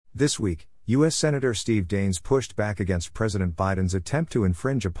This week, U.S. Senator Steve Daines pushed back against President Biden's attempt to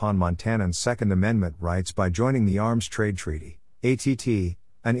infringe upon Montanans' Second Amendment rights by joining the Arms Trade Treaty, ATT,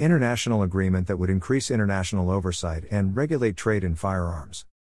 an international agreement that would increase international oversight and regulate trade in firearms.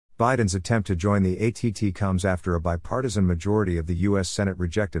 Biden's attempt to join the ATT comes after a bipartisan majority of the U.S. Senate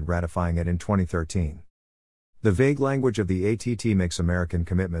rejected ratifying it in 2013. The vague language of the ATT makes American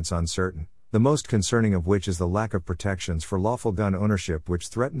commitments uncertain, the most concerning of which is the lack of protections for lawful gun ownership, which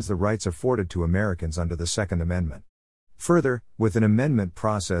threatens the rights afforded to Americans under the Second Amendment. Further, with an amendment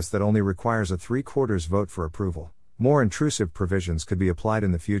process that only requires a 3/4 vote for approval, more intrusive provisions could be applied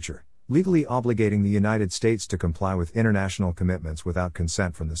in the future, legally obligating the United States to comply with international commitments without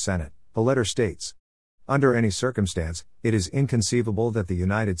consent from the Senate, the letter states. Under any circumstance, it is inconceivable that the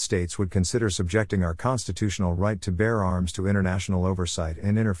United States would consider subjecting our constitutional right to bear arms to international oversight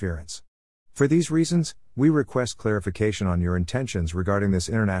and interference. For these reasons, we request clarification on your intentions regarding this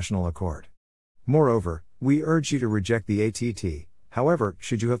international accord. Moreover, we urge you to reject the ATT. However,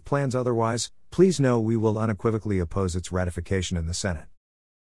 should you have plans otherwise, please know we will unequivocally oppose its ratification in the Senate.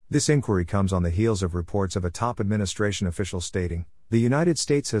 This inquiry comes on the heels of reports of a top administration official stating, "The United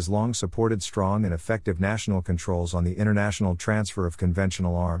States has long supported strong and effective national controls on the international transfer of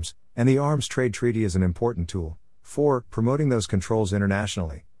conventional arms, and the Arms Trade Treaty is an important tool for promoting those controls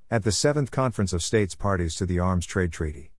internationally," at the 7th Conference of States Parties to the Arms Trade Treaty.